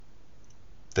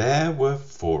There were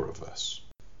 4 of us,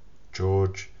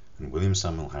 George and William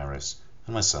Samuel Harris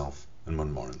and myself and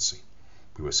Montmorency.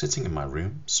 We were sitting in my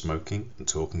room, smoking and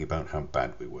talking about how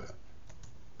bad we were.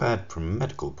 Bad from a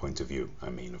medical point of view, I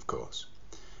mean, of course.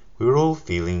 We were all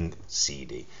feeling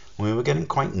seedy, and we were getting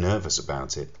quite nervous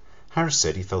about it. Harris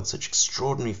said he felt such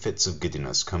extraordinary fits of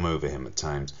giddiness come over him at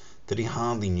times that he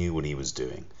hardly knew what he was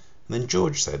doing. And then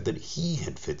George said that he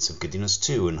had fits of giddiness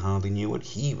too and hardly knew what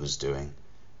he was doing.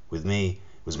 With me,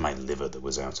 it was my liver that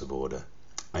was out of order.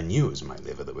 I knew it was my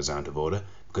liver that was out of order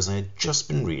because I had just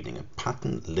been reading a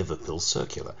patent liver pill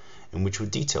circular in which were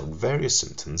detailed various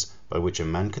symptoms by which a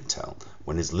man could tell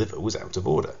when his liver was out of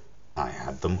order. I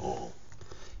had them all.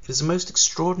 It is a most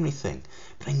extraordinary thing,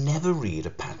 but I never read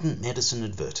a patent medicine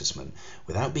advertisement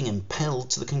without being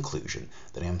impelled to the conclusion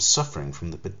that I am suffering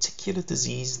from the particular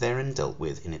disease therein dealt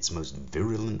with in its most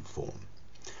virulent form.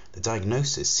 The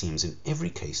diagnosis seems in every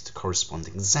case to correspond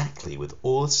exactly with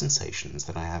all the sensations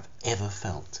that I have ever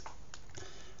felt.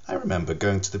 I remember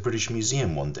going to the British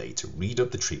Museum one day to read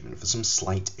up the treatment for some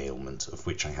slight ailment of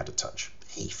which I had a touch.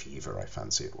 Hay fever, I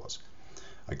fancy it was.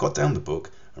 I got down the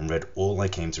book and read all I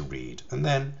came to read, and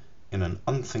then, in an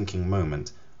unthinking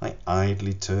moment, I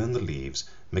idly turned the leaves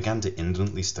and began to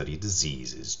indolently study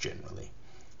diseases generally.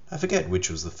 I forget which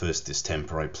was the first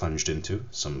distemper I plunged into,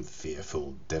 some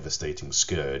fearful, devastating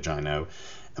scourge, I know,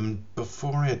 and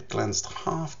before I had glanced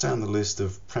half down the list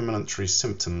of premonitory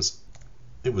symptoms,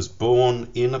 it was borne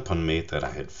in upon me that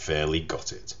I had fairly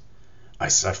got it. I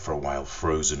sat for a while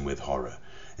frozen with horror,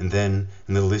 and then,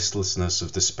 in the listlessness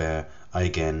of despair, I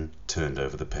again turned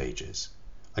over the pages.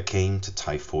 I came to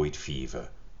typhoid fever,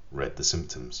 read the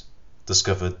symptoms,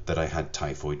 discovered that I had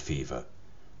typhoid fever,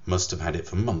 must have had it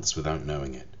for months without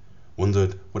knowing it,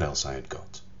 wondered what else I had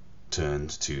got, turned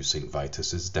to St.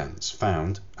 Vitus's dance,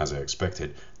 found, as I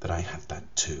expected, that I had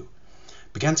that too,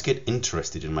 began to get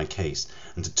interested in my case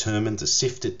and determined to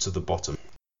sift it to the bottom,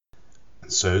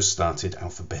 and so started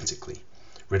alphabetically,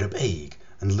 read up ague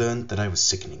and learned that I was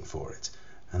sickening for it,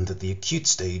 and that the acute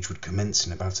stage would commence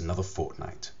in about another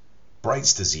fortnight.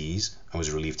 Bright's disease, I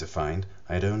was relieved to find,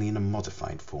 I had only in a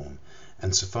modified form,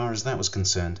 and so far as that was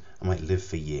concerned, I might live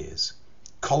for years.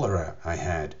 Cholera I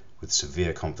had, with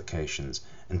severe complications,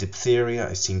 and diphtheria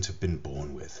I seemed to have been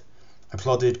born with. I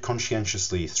plodded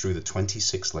conscientiously through the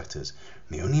 26 letters,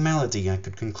 and the only malady I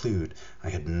could conclude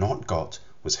I had not got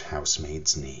was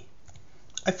housemaid's knee.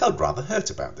 I felt rather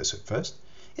hurt about this at first.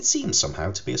 It seemed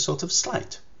somehow to be a sort of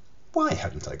slight. Why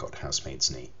hadn't I got housemaid's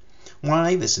knee?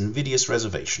 Why this invidious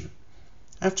reservation?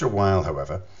 After a while,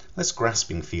 however, less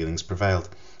grasping feelings prevailed.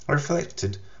 I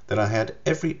reflected that I had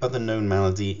every other known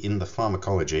malady in the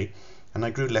pharmacology, and I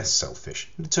grew less selfish,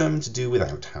 and determined to do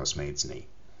without housemaid's knee.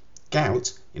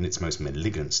 Gout, in its most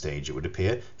malignant stage it would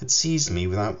appear, had seized me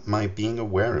without my being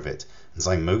aware of it, and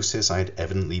zymosis I had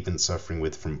evidently been suffering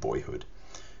with from boyhood.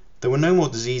 There were no more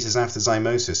diseases after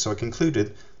zymosis, so I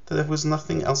concluded that there was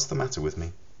nothing else the matter with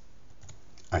me.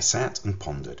 I sat and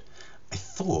pondered. I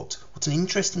thought what an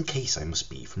interesting case I must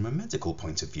be from a medical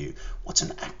point of view, what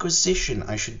an acquisition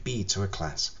I should be to a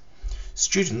class.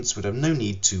 Students would have no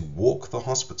need to walk the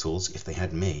hospitals if they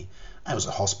had me. I was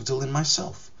a hospital in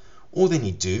myself. All they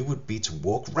need do would be to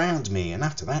walk round me, and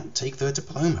after that take their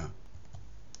diploma.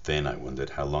 Then I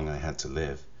wondered how long I had to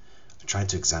live. I tried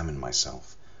to examine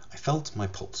myself. I felt my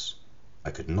pulse.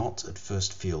 I could not at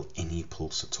first feel any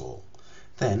pulse at all.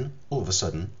 Then, all of a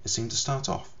sudden, it seemed to start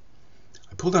off.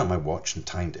 I pulled out my watch and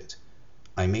timed it.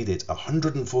 I made it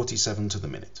 147 to the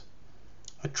minute.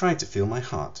 I tried to feel my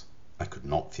heart. I could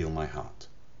not feel my heart.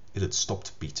 It had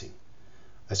stopped beating.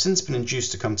 I've since been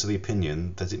induced to come to the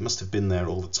opinion that it must have been there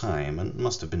all the time and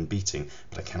must have been beating,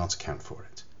 but I cannot account for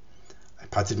it. I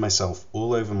patted myself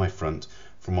all over my front,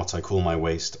 from what I call my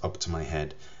waist up to my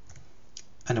head,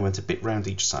 and I went a bit round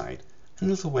each side and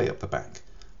a little way up the back,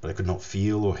 but I could not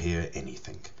feel or hear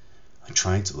anything. I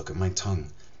tried to look at my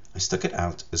tongue. I stuck it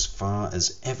out as far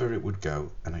as ever it would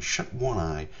go, and I shut one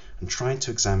eye and tried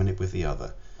to examine it with the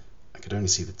other. I could only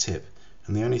see the tip,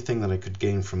 and the only thing that I could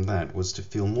gain from that was to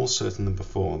feel more certain than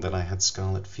before that I had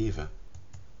scarlet fever.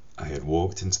 I had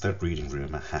walked into that reading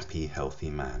room a happy, healthy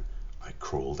man. I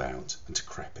crawled out a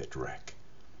decrepit wreck.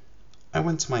 I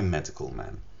went to my medical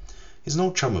man. He's an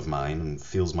old chum of mine, and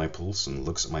feels my pulse and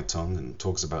looks at my tongue and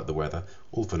talks about the weather,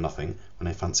 all for nothing, when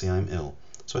I fancy I'm ill.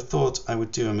 So I thought I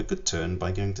would do him a good turn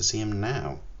by going to see him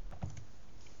now.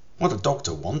 "What a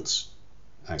doctor wants,"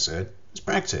 I said, "is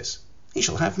practice. He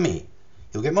shall have me.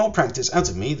 He'll get more practice out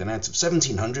of me than out of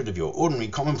 1,700 of your ordinary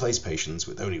commonplace patients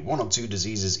with only 1 or 2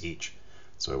 diseases each."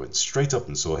 So I went straight up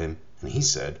and saw him, and he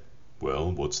said,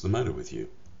 "Well, what's the matter with you?"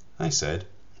 I said,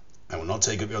 I will not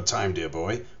take up your time, dear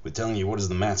boy, with telling you what is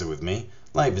the matter with me.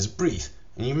 Life is brief,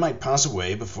 and you might pass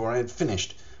away before I had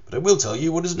finished. But I will tell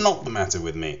you what is not the matter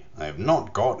with me. I have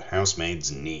not got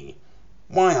housemaid's knee.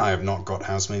 Why I have not got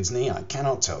housemaid's knee I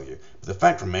cannot tell you, but the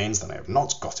fact remains that I have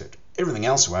not got it. Everything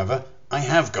else, however, I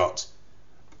have got.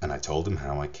 And I told him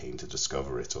how I came to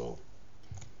discover it all.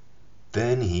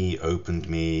 Then he opened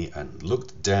me and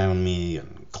looked down me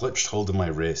and clutched hold of my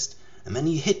wrist, and then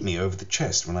he hit me over the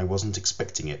chest when I wasn't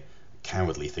expecting it. A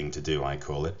cowardly thing to do, I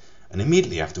call it, and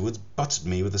immediately afterwards butted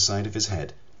me with the side of his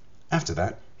head. After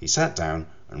that he sat down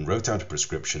and wrote out a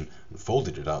prescription and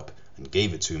folded it up and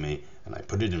gave it to me, and I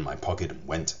put it in my pocket and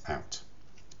went out.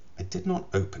 I did not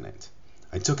open it.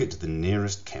 I took it to the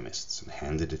nearest chemist's and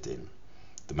handed it in.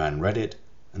 The man read it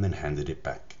and then handed it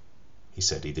back. He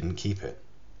said he didn't keep it.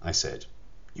 I said,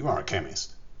 "You are a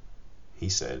chemist." He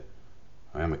said,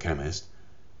 "I am a chemist.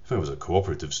 If I was at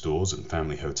cooperative stores and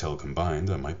family hotel combined,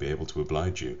 I might be able to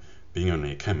oblige you. Being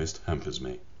only a chemist hampers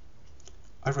me."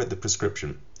 I read the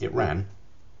prescription. It ran,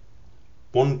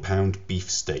 1 pound beef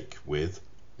steak with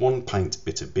 1 pint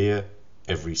bitter beer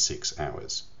every 6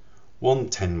 hours, 1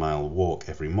 10-mile walk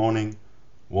every morning,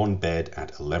 1 bed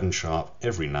at 11 sharp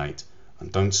every night,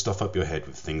 and don't stuff up your head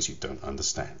with things you don't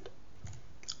understand.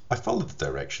 I followed the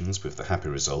directions with the happy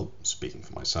result, speaking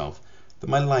for myself, that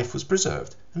my life was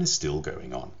preserved and is still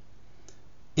going on.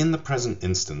 In the present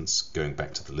instance, going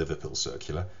back to the liver pill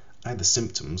circular, I had the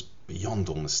symptoms beyond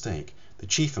all mistake, the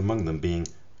chief among them being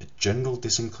a general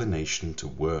disinclination to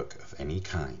work of any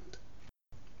kind.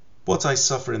 What I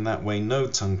suffer in that way no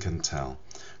tongue can tell.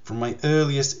 From my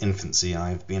earliest infancy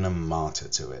I have been a martyr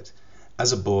to it.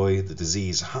 As a boy the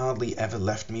disease hardly ever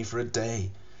left me for a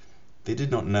day. They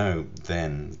did not know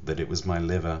then that it was my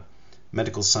liver.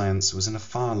 Medical science was in a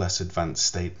far less advanced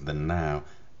state than now,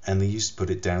 and they used to put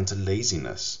it down to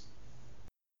laziness.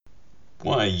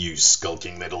 "Why, you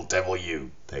skulking little devil,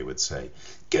 you," they would say.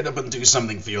 "Get up and do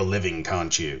something for your living,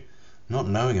 can't you?" Not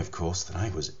knowing, of course, that I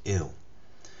was ill.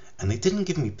 And they didn't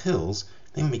give me pills,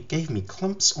 they gave me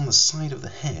clumps on the side of the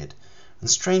head, and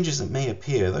strange as it may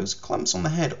appear, those clumps on the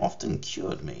head often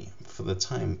cured me for the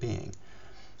time being.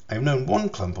 I have known one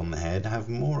clump on the head have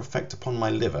more effect upon my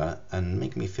liver and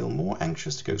make me feel more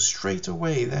anxious to go straight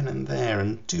away then and there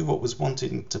and do what was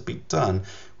wanted to be done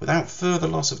without further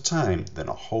loss of time than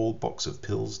a whole box of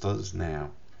pills does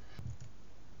now.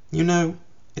 You know,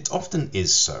 it often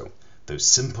is so. Those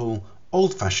simple,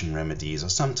 old-fashioned remedies are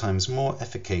sometimes more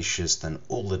efficacious than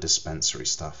all the dispensary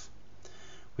stuff.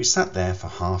 We sat there for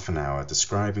half an hour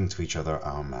describing to each other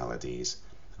our maladies.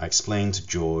 I explained to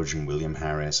George and William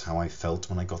Harris how I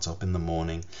felt when I got up in the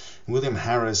morning, and William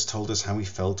Harris told us how he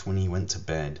felt when he went to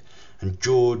bed, and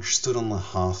George stood on the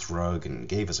hearth rug and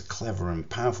gave us a clever and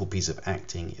powerful piece of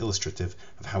acting illustrative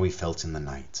of how he felt in the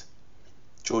night.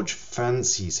 George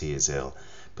fancies he is ill,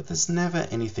 but there's never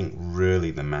anything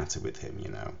really the matter with him, you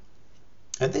know.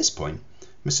 At this point,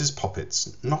 Mrs.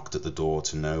 Poppets knocked at the door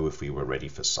to know if we were ready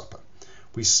for supper.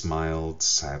 We smiled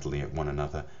sadly at one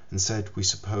another and said we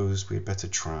supposed we had better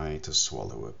try to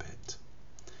swallow a bit.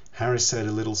 Harris said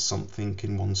a little something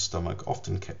in one's stomach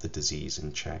often kept the disease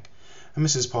in check, and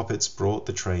Mrs. Poppets brought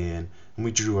the tray in, and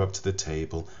we drew up to the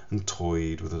table and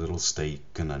toyed with a little steak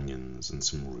and onions and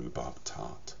some rhubarb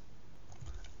tart.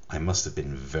 I must have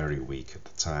been very weak at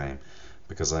the time,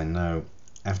 because I know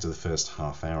after the first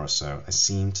half hour or so I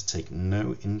seemed to take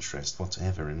no interest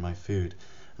whatever in my food,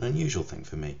 an unusual thing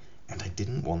for me, and I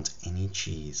didn't want any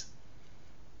cheese.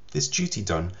 This duty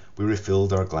done, we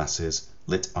refilled our glasses,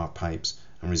 lit our pipes,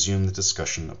 and resumed the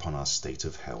discussion upon our state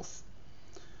of health.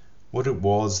 What it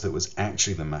was that was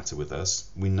actually the matter with us,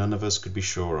 we none of us could be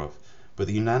sure of, but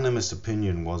the unanimous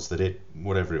opinion was that it,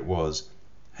 whatever it was,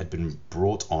 had been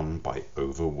brought on by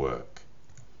overwork.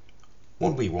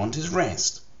 "What we want is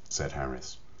rest," said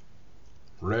Harris.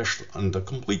 "Rest and a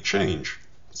complete change,"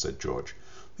 said George.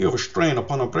 "The overstrain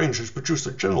upon our brains has produced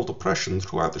a general depression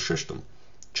throughout the system.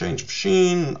 Change of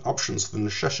scene and options to the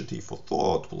necessity for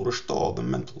thought will restore the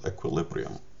mental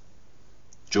equilibrium."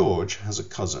 George has a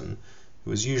cousin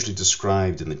who is usually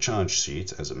described in the charge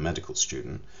sheet as a medical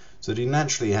student, so that he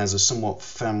naturally has a somewhat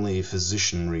family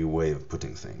physicianry way of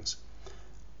putting things.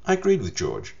 I agreed with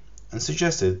George and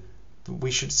suggested that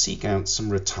we should seek out some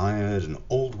retired and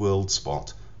old-world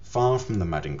spot far from the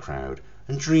madding crowd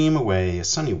and dream away a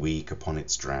sunny week upon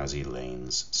its drowsy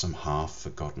lanes, some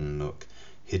half-forgotten nook,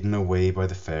 hidden away by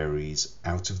the fairies,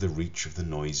 out of the reach of the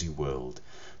noisy world,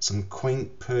 some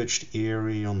quaint perched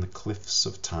eyrie on the cliffs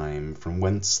of time, from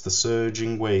whence the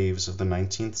surging waves of the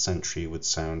 19th century would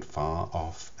sound far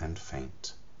off and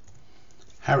faint.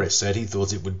 Harris said he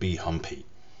thought it would be humpy.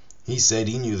 He said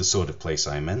he knew the sort of place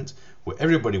I meant, where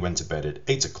everybody went to bed at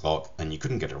 8 o'clock and you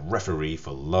couldn't get a referee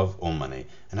for love or money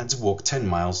and had to walk 10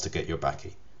 miles to get your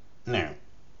baccy. Now,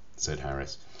 said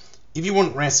Harris, if you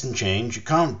want rest and change, you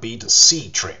can't beat a sea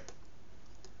trip.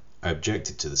 I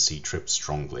objected to the sea trip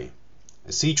strongly.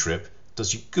 A sea trip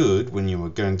does you good when you are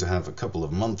going to have a couple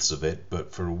of months of it,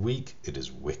 but for a week it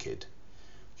is wicked.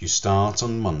 You start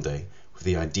on Monday with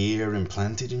the idea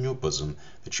implanted in your bosom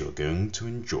that you are going to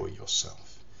enjoy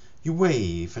yourself. You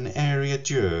wave an airy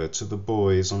adieu to the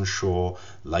boys on shore,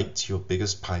 light your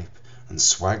biggest pipe, and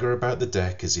swagger about the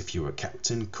deck as if you were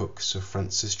Captain Cook, Sir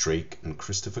Francis Drake, and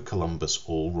Christopher Columbus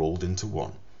all rolled into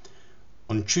one.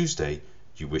 On Tuesday,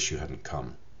 you wish you hadn't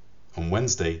come. On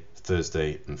Wednesday,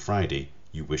 Thursday, and Friday,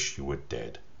 you wish you were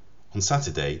dead. On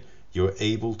Saturday, you are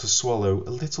able to swallow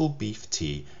a little beef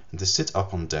tea and to sit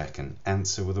up on deck and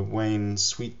answer with a wan,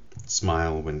 sweet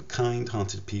smile when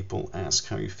kind-hearted people ask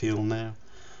how you feel now.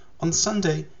 On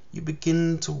Sunday, you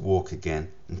begin to walk again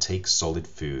and take solid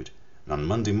food. And on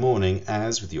Monday morning,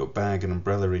 as with your bag and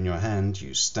umbrella in your hand,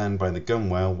 you stand by the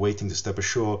gunwale waiting to step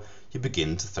ashore, you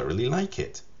begin to thoroughly like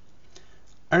it.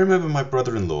 I remember my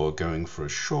brother-in-law going for a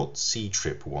short sea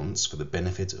trip once for the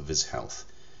benefit of his health.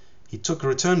 He took a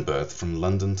return berth from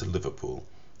London to Liverpool,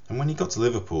 and when he got to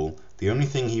Liverpool, the only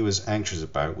thing he was anxious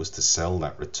about was to sell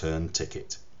that return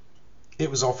ticket. It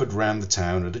was offered round the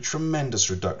town at a tremendous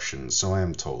reduction, so I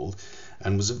am told,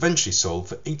 and was eventually sold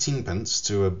for 18p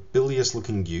to a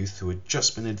bilious-looking youth who had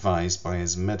just been advised by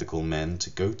his medical men to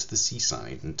go to the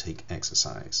seaside and take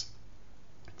exercise.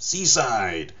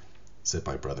 "Seaside!" said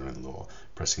my brother-in-law,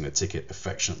 pressing the ticket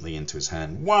affectionately into his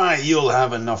hand. "Why, you'll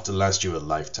have enough to last you a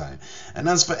lifetime. And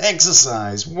as for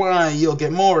exercise, why, you'll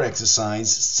get more exercise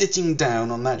sitting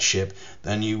down on that ship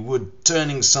than you would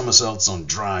turning somersaults on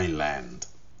dry land."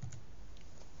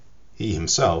 He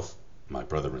himself, my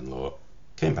brother-in-law,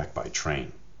 came back by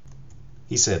train.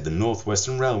 He said the North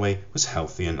Western Railway was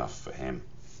healthy enough for him.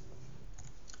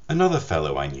 Another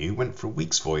fellow I knew went for a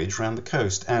week's voyage round the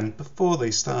coast, and before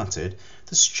they started,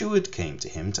 the steward came to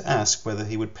him to ask whether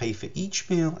he would pay for each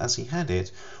meal as he had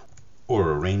it,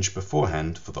 or arrange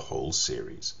beforehand for the whole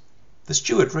series. The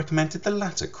steward recommended the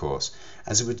latter course,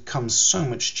 as it would come so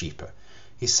much cheaper.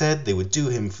 He said they would do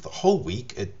him for the whole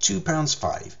week at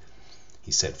 £2.5.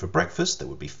 He said for breakfast there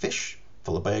would be fish,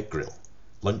 followed by a grill.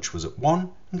 Lunch was at 1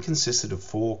 and consisted of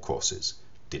 4 courses.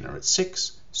 Dinner at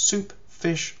 6, soup,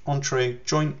 fish, entree,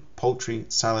 joint, poultry,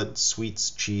 salad,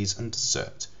 sweets, cheese, and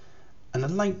dessert, and a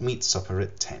light meat supper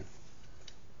at 10.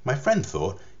 My friend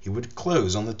thought he would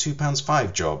close on the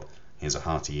 £2.5 job, he is a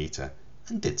hearty eater,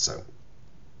 and did so.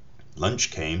 Lunch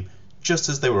came just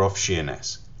as they were off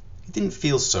Sheerness. He didn't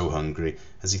feel so hungry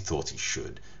as he thought he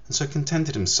should, and so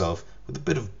contented himself with a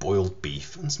bit of boiled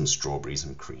beef and some strawberries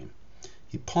and cream.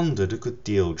 He pondered a good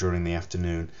deal during the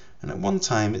afternoon, and at one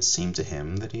time it seemed to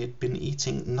him that he had been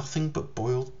eating nothing but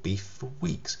boiled beef for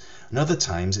weeks, and other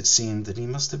times it seemed that he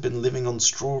must have been living on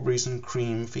strawberries and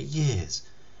cream for years.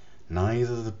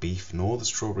 Neither the beef nor the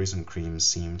strawberries and cream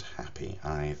seemed happy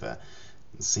either,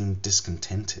 and seemed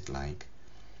discontented like.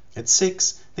 At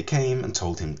 6 they came and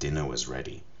told him dinner was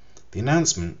ready. The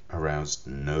announcement aroused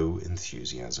no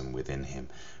enthusiasm within him,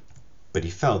 but he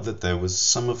felt that there was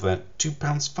some of that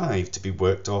 £2.5 to be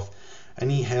worked off, and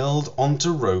he held on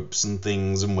to ropes and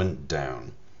things and went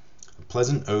down. A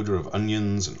pleasant odour of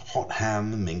onions and hot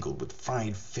ham mingled with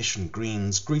fried fish and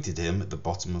greens greeted him at the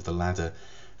bottom of the ladder,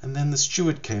 and then the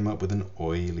steward came up with an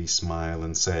oily smile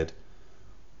and said,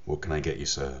 "What can I get you,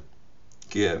 sir?"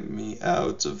 "Get me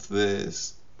out of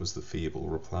this," was the feeble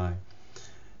reply,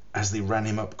 as they ran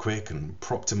him up quick and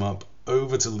propped him up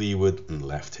over to leeward and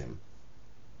left him.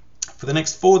 For the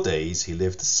next 4 days he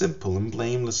lived a simple and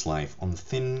blameless life on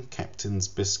thin captain's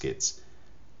biscuits.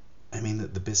 I mean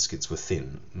that the biscuits were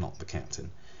thin, not the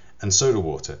captain, and soda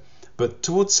water. But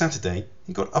towards Saturday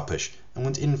he got uppish and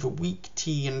went in for weak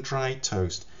tea and dry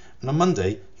toast, and on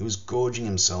Monday he was gorging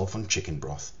himself on chicken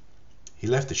broth. He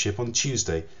left the ship on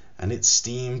Tuesday, and it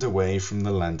steamed away from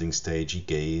the landing stage. He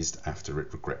gazed after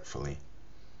it regretfully.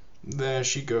 "There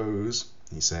she goes,"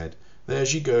 he said. "There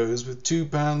she goes, with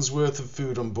 £2 worth of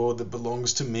food on board that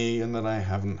belongs to me and that I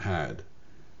haven't had."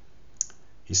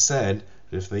 He said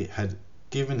that if they had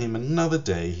given him another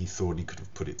day he thought he could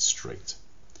have put it straight.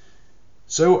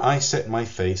 So I set my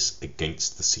face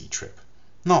against the sea trip.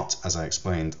 Not, as I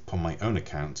explained, upon my own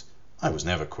account. I was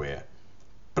never queer.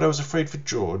 But I was afraid for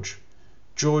George.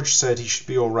 George said he should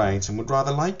be all right and would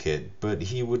rather like it, but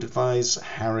he would advise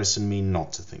Harris and me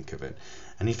not to think of it,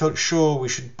 and he felt sure we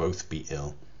should both be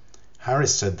ill.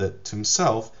 Harris said that, to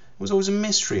himself, it was always a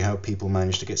mystery how people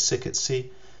managed to get sick at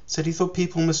sea. Said he thought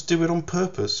people must do it on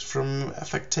purpose, from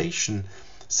affectation.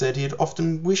 Said he had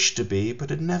often wished to be, but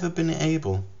had never been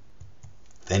able.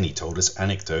 Then he told us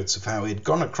anecdotes of how he had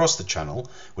gone across the channel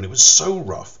when it was so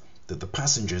rough that the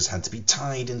passengers had to be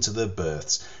tied into their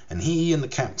berths, and he and the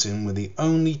captain were the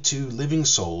only two living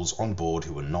souls on board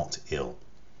who were not ill.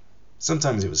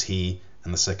 Sometimes it was he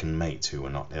and the second mate who were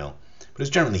not ill, but it was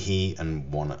generally he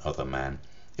and one other man.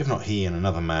 If not he and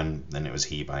another man, then it was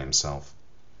he by himself.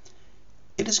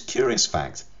 It is a curious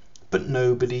fact, but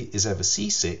nobody is ever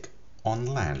seasick on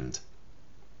land.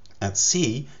 At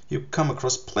sea, you come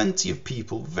across plenty of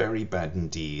people very bad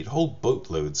indeed, whole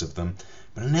boatloads of them,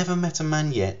 but I never met a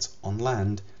man yet on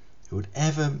land who had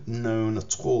ever known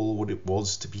at all what it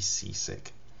was to be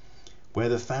seasick. Where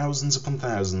the thousands upon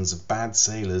thousands of bad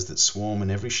sailors that swarm in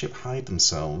every ship hide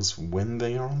themselves when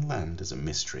they are on land is a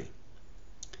mystery.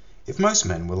 If most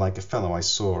men were like a fellow I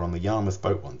saw on the Yarmouth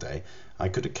boat one day, I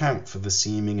could account for the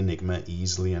seeming enigma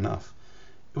easily enough.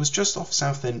 It was just off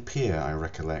Southend Pier, I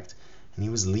recollect, and he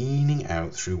was leaning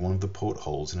out through one of the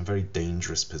portholes in a very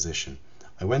dangerous position.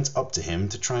 I went up to him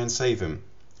to try and save him.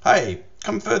 "Hey,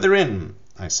 come further in,"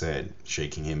 I said,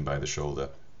 shaking him by the shoulder.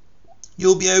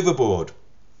 "You'll be overboard."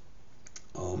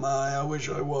 "Oh my, I wish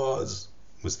I was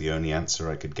the only answer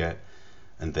I could get,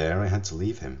 and there I had to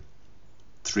leave him.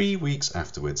 3 weeks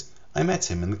afterwards, I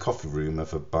met him in the coffee room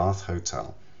of a Bath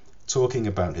hotel, talking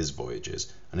about his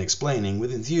voyages, and explaining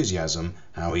with enthusiasm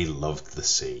how he loved the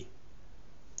sea.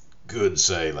 "Good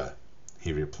sailor,"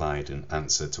 he replied in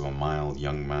answer to a mild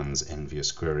young man's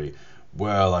envious query.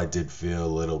 "Well, I did feel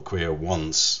a little queer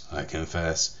once, I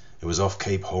confess. It was off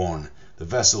Cape Horn. The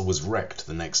vessel was wrecked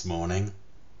the next morning."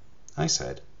 I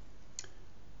said,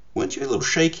 "Weren't you a little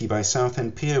shaky by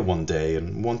Southend Pier one day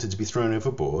and wanted to be thrown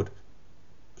overboard?"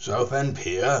 "Southend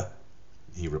Pier?"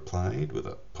 he replied with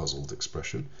a puzzled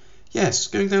expression. "Yes,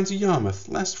 going down to Yarmouth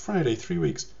last Friday 3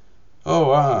 weeks."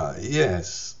 "Oh,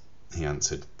 yes," he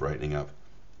answered, brightening up.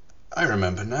 "I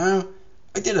remember now.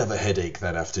 I did have a headache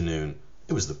that afternoon.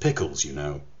 It was the pickles, you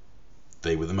know.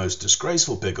 They were the most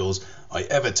disgraceful pickles I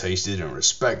ever tasted in a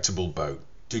respectable boat.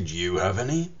 Did you have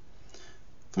any?"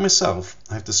 For myself,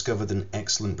 I have discovered an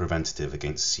excellent preventative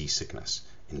against seasickness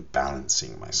in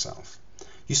balancing myself.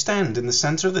 You stand in the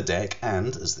centre of the deck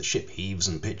and, as the ship heaves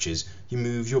and pitches, you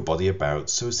move your body about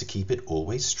so as to keep it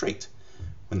always straight.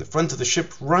 When the front of the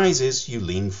ship rises, you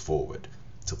lean forward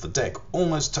till the deck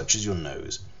almost touches your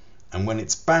nose, and when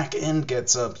its back end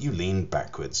gets up, you lean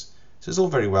backwards. This is all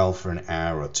very well for an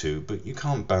hour or two, but you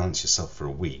can't balance yourself for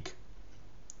a week.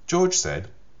 George said,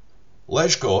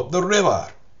 "Let's go up the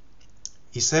river."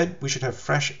 He said we should have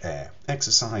fresh air,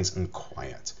 exercise and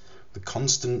quiet. The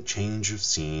constant change of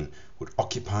scene would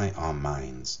occupy our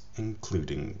minds,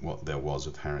 including what there was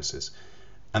of Harris's,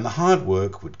 and the hard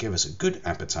work would give us a good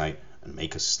appetite and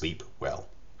make us sleep well.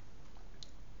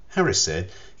 Harris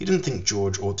said he didn't think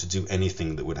George ought to do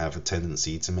anything that would have a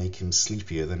tendency to make him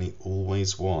sleepier than he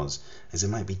always was, as it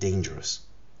might be dangerous.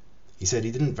 He said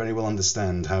he didn't very well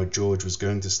understand how George was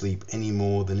going to sleep any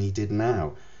more than he did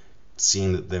now,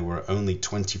 seeing that there were only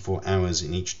 24 hours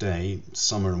in each day,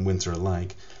 summer and winter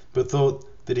alike, but thought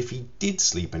that if he did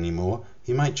sleep any more,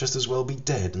 he might just as well be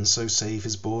dead and so save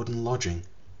his board and lodging.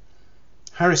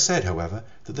 Harris said, however,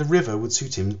 that the river would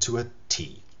suit him to a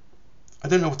T. I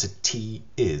don't know what a tea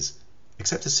is,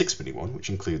 except a sixpenny one, which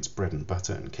includes bread and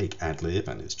butter and cake ad lib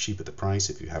and is cheap at the price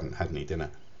if you haven't had any dinner.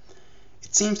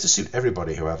 It seems to suit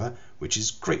everybody, however, which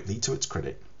is greatly to its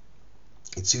credit.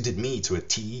 It suited me to a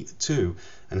T too,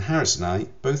 and Harris and I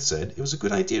both said it was a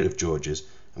good idea of George's,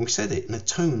 and we said it in a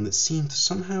tone that seemed to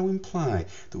somehow imply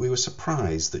that we were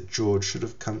surprised that George should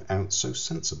have come out so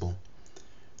sensible.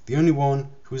 The only one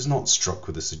who was not struck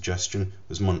with the suggestion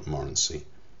was Montmorency.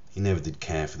 He never did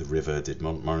care for the river, did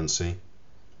Montmorency.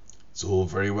 "It's all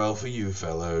very well for you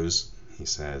fellows," he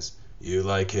says. "You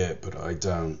like it, but I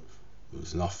don't.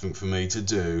 There's nothing for me to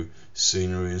do.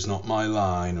 Scenery is not my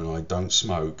line, and I don't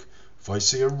smoke. If I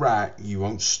see a rat, you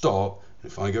won't stop,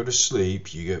 and if I go to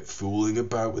sleep, you get fooling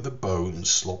about with the boat and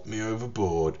slop me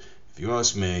overboard. If you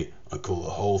ask me, I call the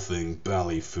whole thing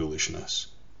bally foolishness."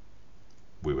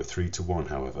 We were 3-1,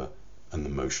 however, and the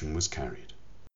motion was carried.